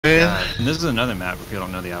And this is another map if you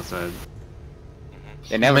don't know the outside.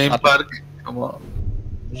 They never Main park. Come on.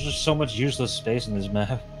 There's just so much useless space in this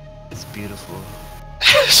map. It's beautiful.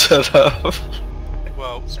 Shut up.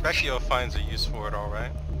 Well, Specchio finds a use for it,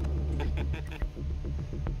 alright.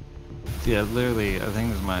 Yeah, literally, I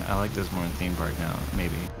think this is I like this more in theme park now,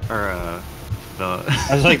 maybe. Or, the...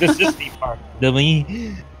 I was like, this is theme park.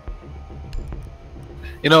 Dummy.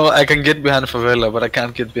 You know, I can get behind Favela, but I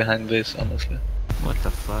can't get behind this, honestly. What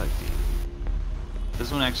the fuck, dude?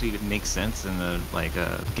 This one actually makes sense in the, like,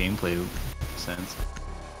 gameplay sense.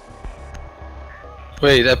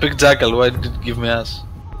 Wait, I picked Jackal, why did it give me ass?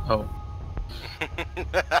 Oh.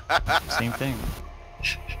 Same thing.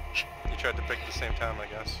 You tried to pick at the same time, I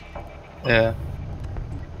guess. Yeah.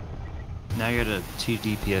 Now you're at a 2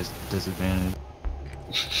 DPS disadvantage.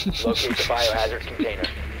 Locate the biohazard container.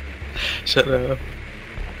 Shut up.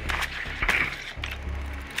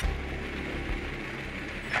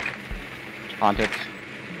 Haunted.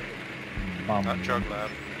 Not Drug Lab.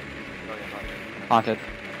 Oh, yeah, Haunted.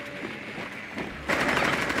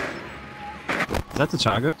 Is that the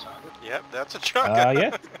Chaga? Yep, that's a Chugga.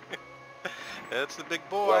 Yeah. That's the big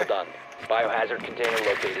boy. Well done. Biohazard container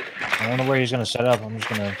located. I don't know where he's gonna set up. I'm just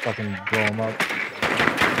gonna fucking blow him up.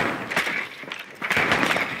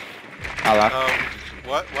 Hello.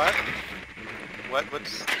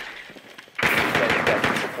 What's... 10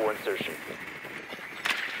 seconds before insertion.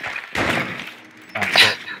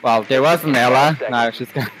 Well, there was an Ella. No,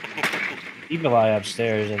 she's gonna. Evil Eye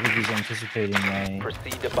upstairs. I think he's anticipating my.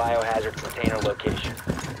 Proceed to biohazard container location.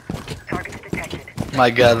 Targets detected. My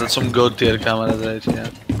god, that's some god tier cameras right here.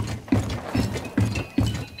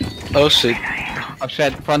 Oh shit. Oh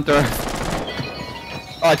shit, front door.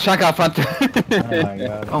 Oh, Chaka front door. Oh my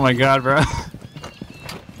god. Oh my god, bro.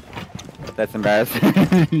 That's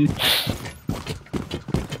embarrassing.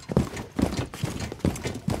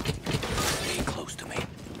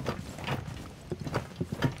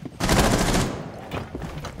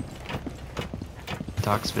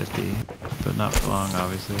 Talks 50, but not for long,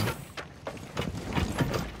 obviously.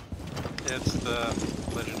 It's the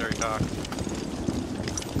legendary dock.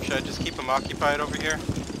 Should I just keep him occupied over here?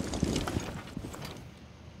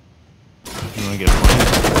 You wanna get a point?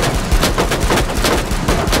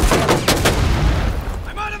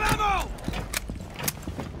 I'm out of ammo!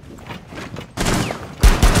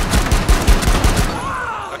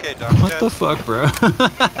 Okay, Doc. What the fuck, bro?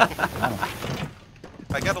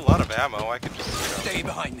 I got a lot of ammo. I could just, Stay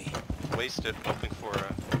behind me. waste it hoping for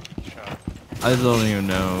a key shot. I don't even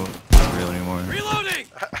know what's real anymore. Reloading!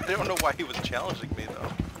 I don't know why he was challenging me, though.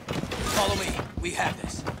 Follow me. We have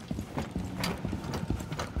this.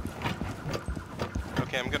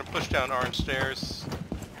 Okay, I'm gonna push down orange stairs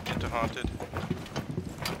into haunted.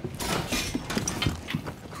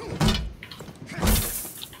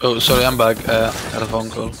 Oh, sorry, I'm back. Had a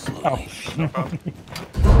phone call. Oh. No problem.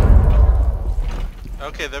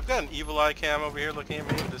 Okay, they've got an evil eye cam over here looking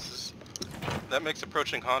at me. That makes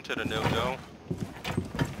approaching haunted a no-go.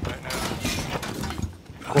 Right now.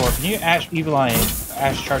 Core, can you ash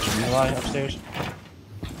charge some Evil Eye upstairs?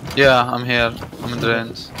 Yeah, I'm here. I'm in the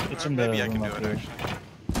ends. It's in the Maybe I can room do up it, here. actually.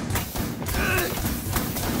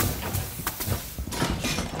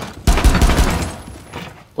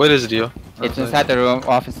 Where is it, you? It's inside the room,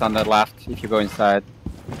 office on the left, if you go inside.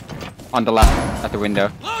 On the left, at the window.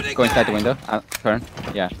 Go inside the window, turn,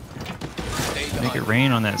 yeah. Make it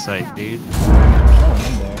rain on that site, dude. There's no one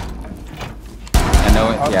in there. I know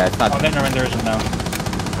it, yeah, it's Oh, not. then there isn't now.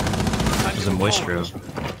 There's a moisture.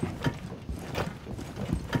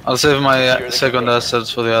 I'll save my second assets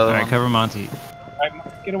for the other Alright, one. cover Monty.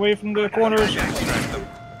 Alright, get away from the corners. Soon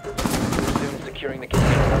securing the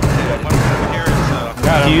container. One over here is,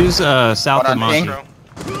 Got him. Use south of Monty. Metro.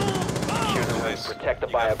 Nice. Protect the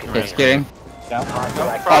bio It's container. getting. Down.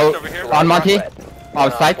 Frost over here. On Monty.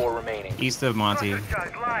 Outside. 4 remaining. East of Monty. There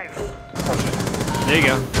you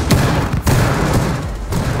go.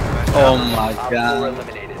 Oh my Op 4 god.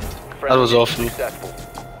 eliminated. That was awful. Successful.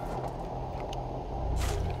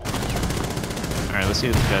 Alright, let's see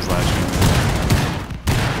what this guy's last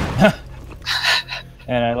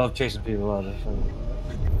And I love chasing people out of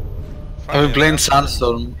I've been playing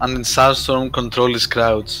Sandstorm, and in Sandstorm control is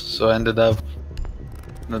crowds, so I ended up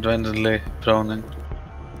inadvertently proning.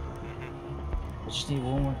 I just need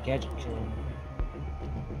one more gadget kill.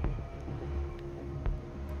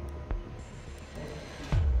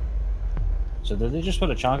 So did they just put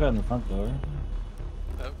a chonka in the front door?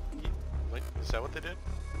 Wait, is that what they did?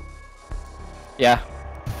 Yeah.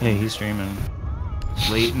 Hey, he's streaming.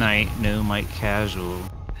 Late night, no mic casual.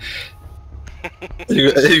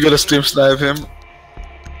 You gotta stream snipe him.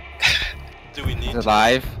 Do we need He's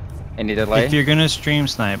alive. Any delay? If you're gonna stream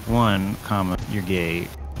snipe, 1, you're gay.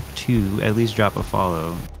 2, at least drop a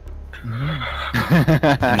follow.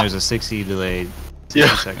 And there's a 60 delay,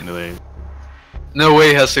 60-second delay. No way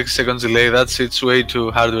he has 6 seconds delay. It's way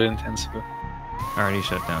too hardware intensive. I already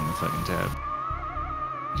shut down the fucking tab.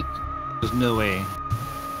 There's no way.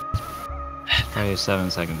 Probably a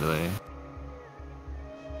 7-second delay.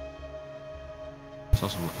 It's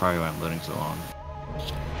also probably why I'm loading so long.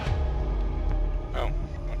 Oh,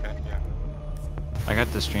 okay, yeah. I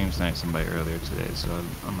got to stream snipe somebody earlier today, so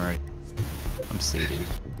I'm ready. I'm sated.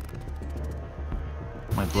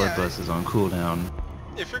 My bloodlust is on cooldown.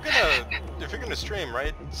 If you're gonna stream,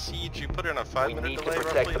 right? Siege, you put in a We 5-minute need to delay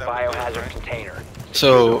protect roughly. the That would do it, biohazard right? container.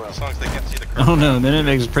 So As long as they can't see the Oh curve. no, then it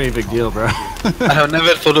makes a pretty big deal, bro. I have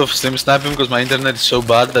never thought of stream sniping because my internet is so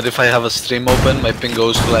bad that if I have a stream open, my ping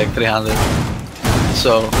goes to like 300.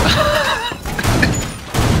 So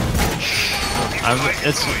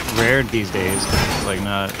It's rare these days. It's like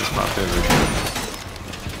not as popular.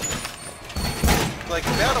 Like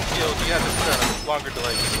Battlefield, you had to put in a longer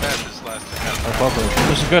delay because matches lasted half an hour.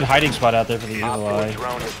 There's a good hiding spot out there for the Op evil 4 eye.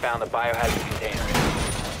 drone has found the biohazard container.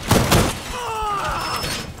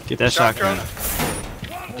 Get that Shock shotgun. drone.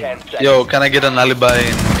 10 seconds. yo, can I get an alibi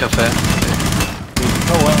in cafe?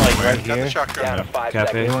 Go in like right Got the here. shock Down drone. to 5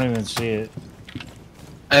 Cafe. They seconds. won't even see it.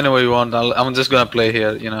 Anyway you want, I'm just gonna play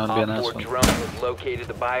here, you know, and be an Op 4 asshole. drone has located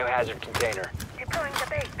the biohazard container. Deploying the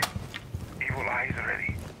bait. Evil eyes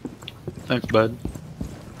ready. Thanks, bud.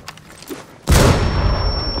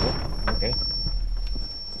 Okay.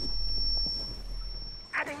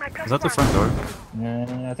 Adding my plus Is that the one. front door?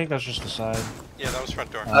 I think that's just the side. Yeah, that was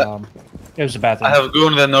front door. It was the bathroom. I have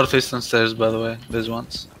gone the northeastern stairs, by the way. There's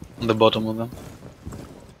ones on the bottom of them.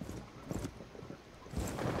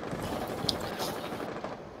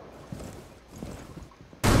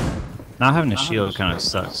 Not having a shield kind of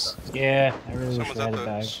sucks. Yeah, I really wish Someone's I at had it the.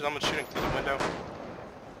 back. Someone's shooting through the window.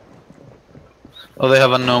 Oh, they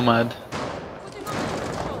have a nomad.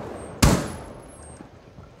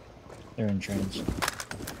 They're in trains.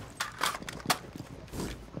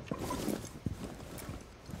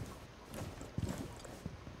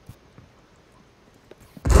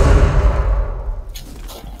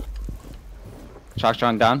 Shock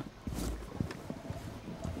drone down.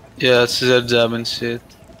 Yeah, scissor jab and shit.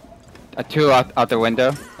 2 out the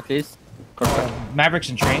window, at least. Mavericks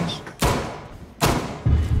and trains.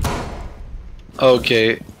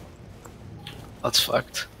 Okay. That's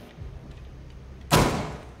fucked.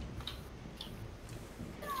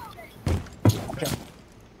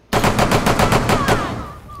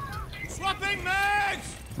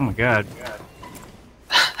 Oh my god.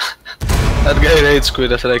 That guy rage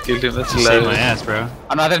quit after I killed him, that's You saved my hilarious. ass, bro.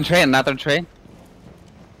 Another train, another train.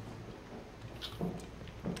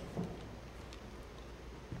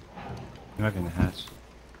 I'm opening the hatch.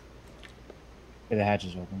 Yeah, the hatch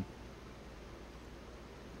is open.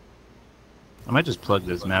 I might just plug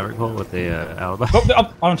this Maverick hole with a alibi. Oh,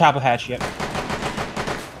 up on top of hatch. Yep.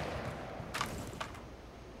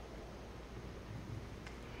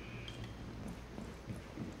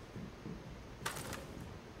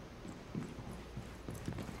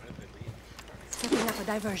 Setting up a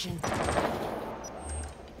diversion.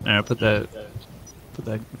 Alright,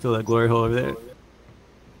 fill that glory hole over there.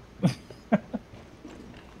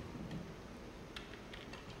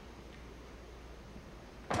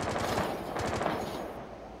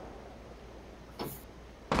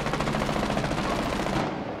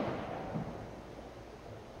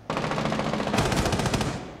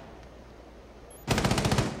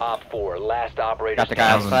 Op 4, last operator. Got the guy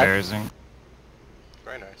That was outside. embarrassing.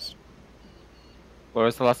 Very nice. Where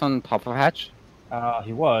was the last one? Top of hatch?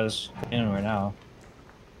 He was in right now.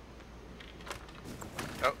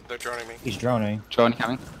 Oh, they're droning me. He's droning. Drone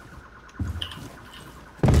coming.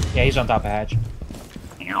 Yeah, he's on top of hatch.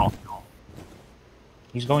 Ow.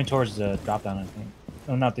 He's going towards the drop down, I think.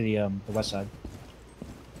 No, not the west side.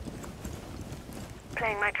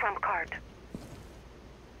 Playing my trump card.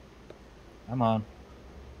 I'm on.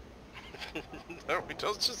 No, we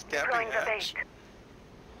just Deploying capping the hatch. bait.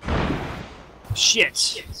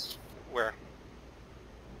 Shit! Where?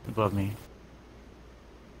 Above me.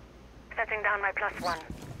 Setting down my plus one.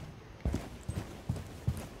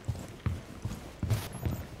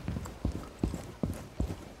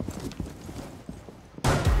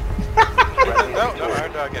 No, our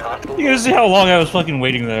dog get Hostile You gotta see how long I was fucking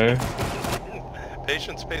waiting there. it.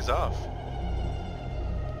 Patience pays off.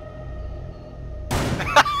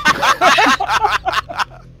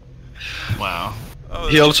 Wow. Oh,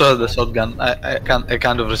 He also has the shotgun. I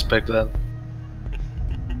kind of respect that.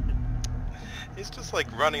 he's just just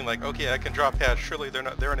like running like, okay, I can drop hatch. Surely they're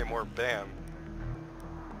not there anymore. Bam.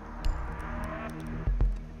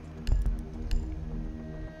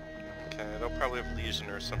 Okay, they'll probably have Legion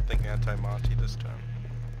or something anti-Monty this time.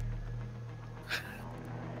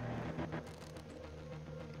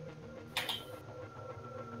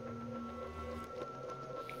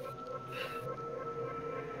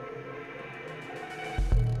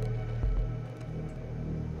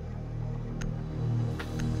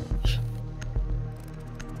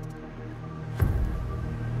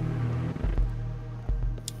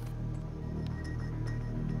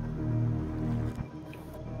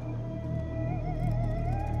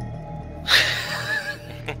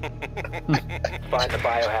 Find the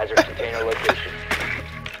biohazard container location.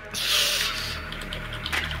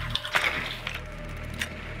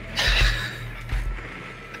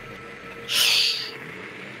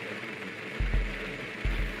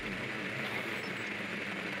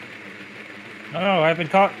 No, I've been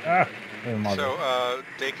caught. Ah. Oh, mother. So,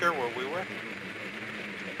 daycare where we were?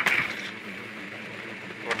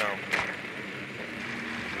 Or no?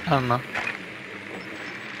 I don't know.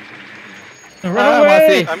 Run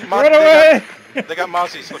away! I'm Run away! They got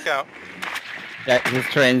mozzies, look out. Yeah, he's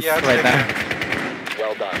trained Yeah, it's right right now.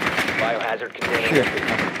 Well done. Biohazard container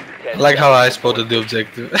location. I like how I spotted the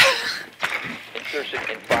objective. Insertion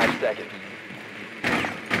in 5 seconds.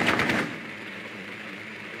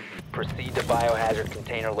 Proceed to biohazard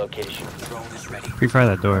container location. Drone is ready. Pre-fire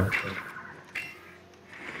that door.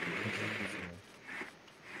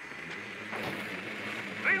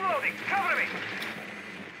 Reloading. Cover me.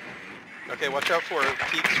 Okay, watch out for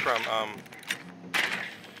peeks from,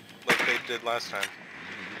 like they did last time.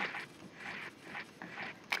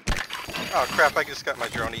 Oh crap, I just got my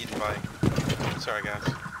drone eaten by... Sorry guys.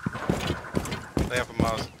 They have a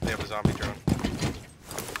mouse, they have a zombie drone.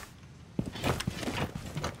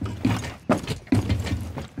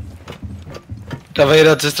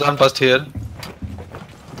 Caveira just ran past here.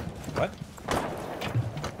 What?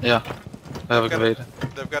 Yeah, I have a Caveira.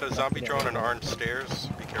 They've got a zombie drone and orange stairs,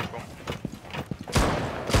 be careful.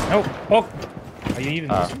 No! Oh! Are you even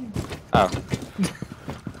missing? Oh.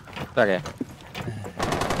 Okay.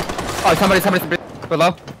 Oh, somebody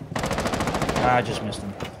below. Ah, I just missed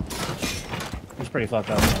him. He's pretty fucked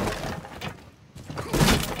up.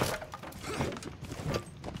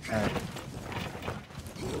 Alright.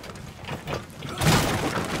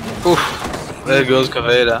 Oof, there goes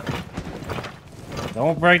Caveira.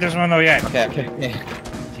 Don't break this window yet. Okay.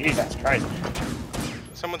 Jesus Christ.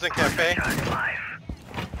 Someone's in cafe.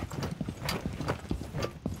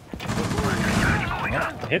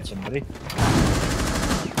 Oh, hit somebody.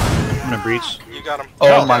 I'm gonna breach. You got him.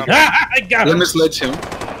 Oh my Down. god. Ah, I got Let him! me sledge him.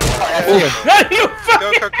 You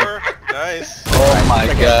Go, Cooker. Nice. Oh my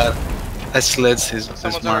god. I sledged his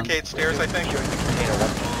Someone's man. on arcade stairs, I think. Container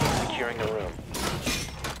once securing the room.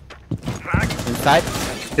 Inside.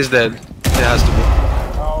 He's dead. He has to be.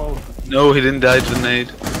 Oh, No, he didn't die to the nade.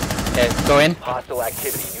 Okay, go in. Hostile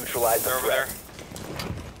activity. Neutralize the They're over there. threat.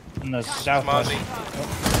 in the southwest. Mozzie.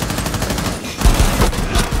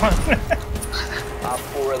 Op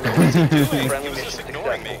 4 eliminated. He Friendly was mission just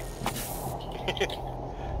ignoring me.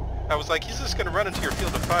 successful. I was like, he's just gonna run into your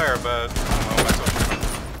field of fire, but oh, that's okay.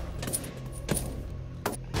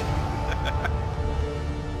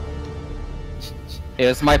 It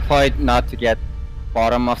was my point not to get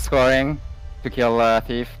bottom of scoring to kill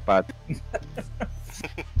Thief, but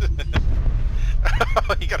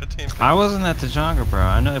Oh, you got a team. I wasn't at Tajanka, bro.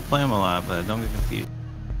 I know I play him a lot, but don't get confused.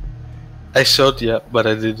 I shot, yeah, but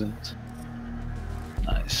I didn't.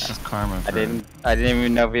 Nice. That's karma. I bro. didn't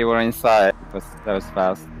even know we were inside. That was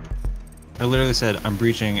fast. I literally said I'm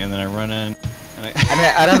breaching, and then I run in. And I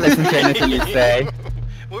mean, I don't listen to anything you say.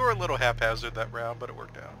 We were a little haphazard that round, but it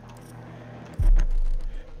worked out.